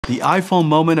The iPhone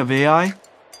moment of AI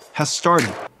has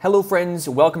started. Hello friends,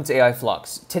 welcome to AI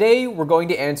Flux. Today we're going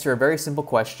to answer a very simple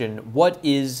question. What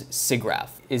is SIGGRAPH?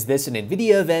 Is this an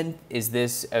NVIDIA event? Is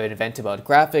this an event about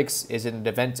graphics? Is it an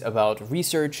event about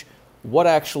research? What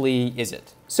actually is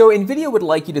it? So NVIDIA would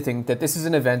like you to think that this is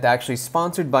an event actually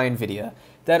sponsored by NVIDIA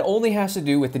that only has to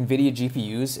do with NVIDIA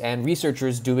GPUs and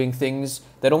researchers doing things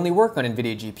that only work on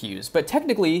NVIDIA GPUs. But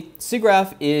technically,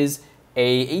 SIGGRAPH is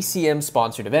a ACM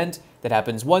sponsored event that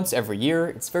happens once every year.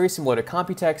 It's very similar to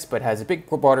Computex, but has a big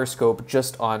broader scope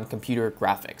just on computer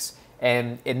graphics.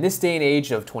 And in this day and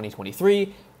age of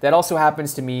 2023, that also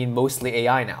happens to mean mostly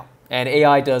AI now. And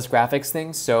AI does graphics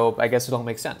things, so I guess it all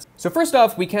makes sense. So first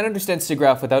off, we can't understand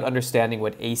SIGGRAPH without understanding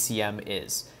what ACM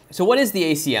is. So what is the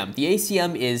ACM? The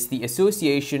ACM is the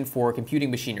Association for Computing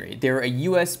Machinery. They're a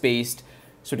US-based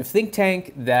sort of think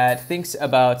tank that thinks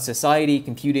about society,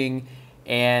 computing,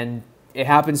 and it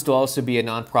happens to also be a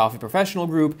nonprofit professional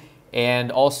group,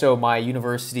 and also my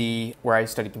university where I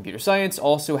studied computer science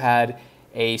also had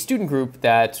a student group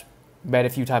that met a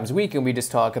few times a week and we just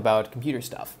talk about computer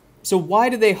stuff. So why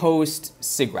do they host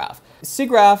SIGGRAPH?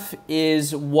 SIGGRAPH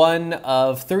is one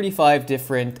of 35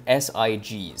 different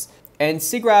SIGs. And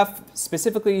SIGGRAPH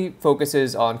specifically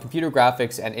focuses on computer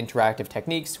graphics and interactive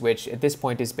techniques, which at this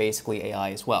point is basically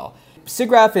AI as well.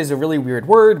 SIGGRAPH is a really weird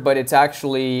word, but it's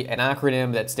actually an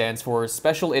acronym that stands for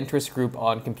Special Interest Group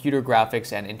on Computer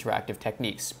Graphics and Interactive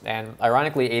Techniques. And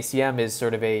ironically, ACM is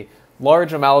sort of a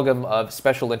large amalgam of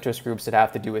special interest groups that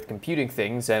have to do with computing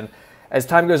things. And as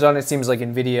time goes on, it seems like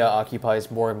NVIDIA occupies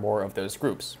more and more of those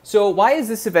groups. So why is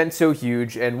this event so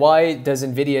huge, and why does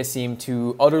NVIDIA seem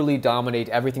to utterly dominate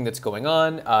everything that's going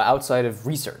on outside of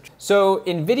research? So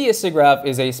NVIDIA SIGGRAPH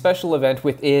is a special event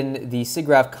within the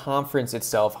SIGGRAPH conference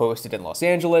itself, hosted in Los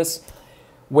Angeles,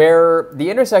 where the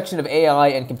intersection of AI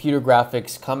and computer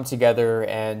graphics come together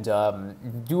and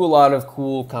do a lot of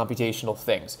cool computational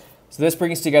things. So this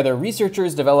brings together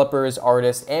researchers, developers,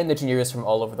 artists, and engineers from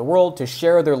all over the world to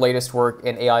share their latest work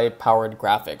in AI-powered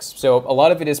graphics. So a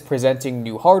lot of it is presenting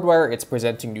new hardware, it's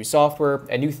presenting new software,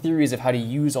 and new theories of how to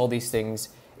use all these things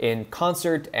in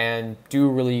concert and do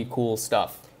really cool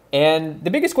stuff. And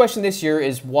the biggest question this year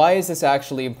is, why is this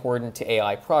actually important to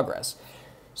AI progress?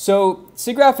 So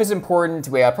SIGGRAPH is important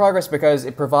to AI progress because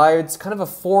it provides kind of a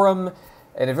forum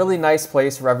and a really nice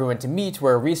place for everyone to meet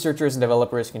where researchers and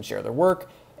developers can share their work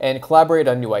and collaborate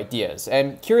on new ideas.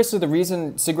 And curiously, the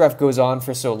reason SIGGRAPH goes on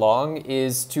for so long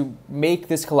is to make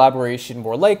this collaboration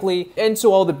more likely, and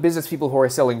so all the business people who are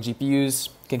selling GPUs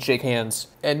can shake hands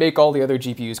and make all the other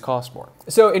GPUs cost more.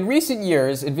 So in recent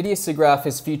years, NVIDIA SIGGRAPH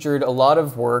has featured a lot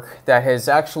of work that has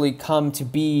actually come to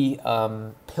be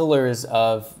pillars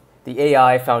of the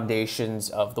AI foundations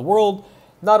of the world,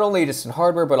 not only just in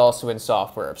hardware, but also in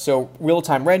software. So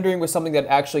RealTime Rendering was something that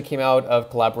actually came out of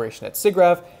collaboration at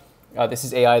SIGGRAPH. This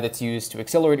is AI that's used to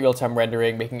accelerate real-time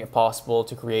rendering, making it possible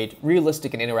to create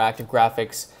realistic and interactive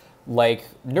graphics like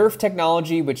NeRF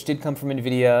technology, which did come from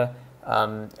NVIDIA,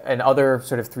 and other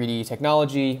sort of 3D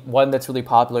technology. One that's really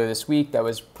popular this week that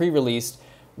was pre-released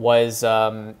was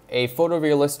a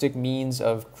photorealistic means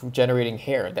of generating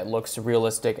hair that looks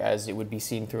realistic as it would be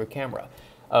seen through a camera.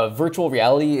 Virtual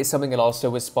reality is something that also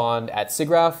was spawned at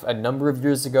SIGGRAPH a number of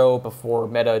years ago before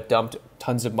Meta dumped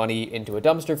tons of money into a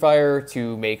dumpster fire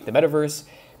to make the metaverse.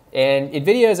 And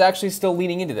NVIDIA is actually still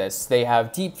leaning into this. They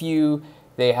have Deep View,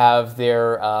 they have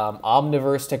their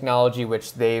Omniverse technology,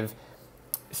 which they've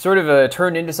sort of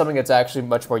turned into something that's actually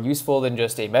much more useful than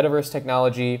just a metaverse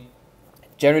technology.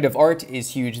 Generative art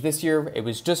is huge this year. It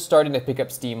was just starting to pick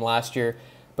up steam last year.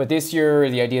 But this year,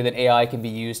 the idea that AI can be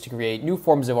used to create new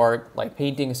forms of art, like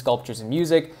painting, sculptures, and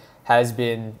music, has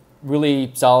been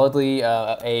really solidly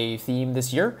a theme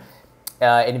this year.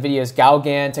 NVIDIA's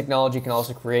Gauguin technology can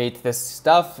also create this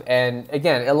stuff. And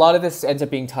again, a lot of this ends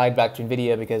up being tied back to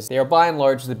NVIDIA because they are by and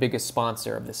large the biggest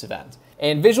sponsor of this event.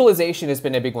 And visualization has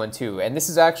been a big one too. And this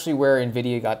is actually where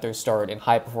NVIDIA got their start in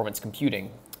high-performance computing,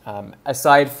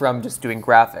 aside from just doing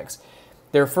graphics.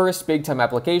 Their first big-time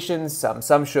applications, some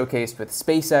showcased with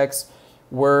SpaceX,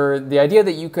 were the idea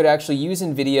that you could actually use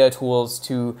NVIDIA tools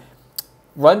to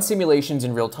run simulations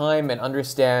in real time and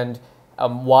understand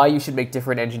why you should make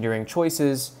different engineering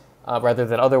choices rather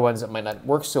than other ones that might not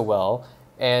work so well,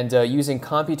 and using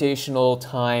computational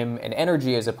time and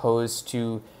energy as opposed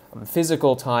to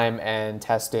physical time and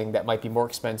testing that might be more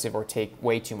expensive or take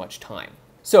way too much time.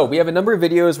 So we have a number of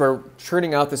videos we're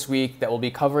churning out this week that will be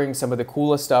covering some of the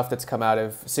coolest stuff that's come out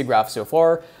of SIGGRAPH so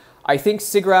far. I think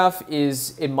SIGGRAPH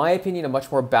is, in my opinion, a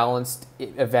much more balanced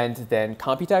event than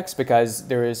Computex because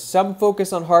there is some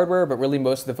focus on hardware, but really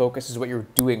most of the focus is what you're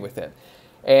doing with it.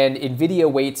 And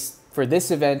NVIDIA weights for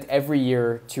this event every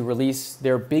year to release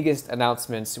their biggest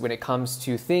announcements when it comes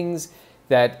to things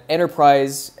that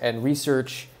enterprise and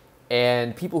research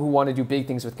and people who want to do big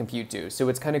things with compute do. So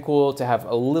it's kind of cool to have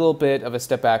a little bit of a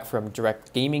step back from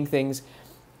direct gaming things.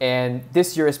 And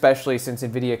this year especially, since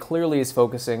NVIDIA clearly is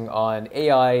focusing on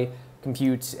AI,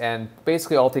 compute, and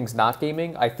basically all things not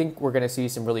gaming, I think we're going to see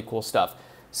some really cool stuff.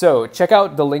 So check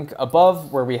out the link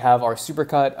above where we have our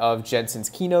supercut of Jensen's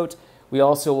keynote. We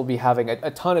also will be having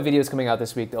a ton of videos coming out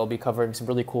this week that will be covering some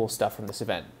really cool stuff from this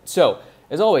event. So,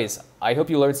 as always, I hope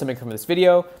you learned something from this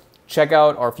video. Check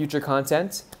out our future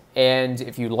content, and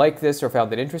if you like this or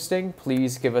found it interesting,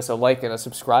 please give us a like and a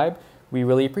subscribe. We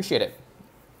really appreciate it.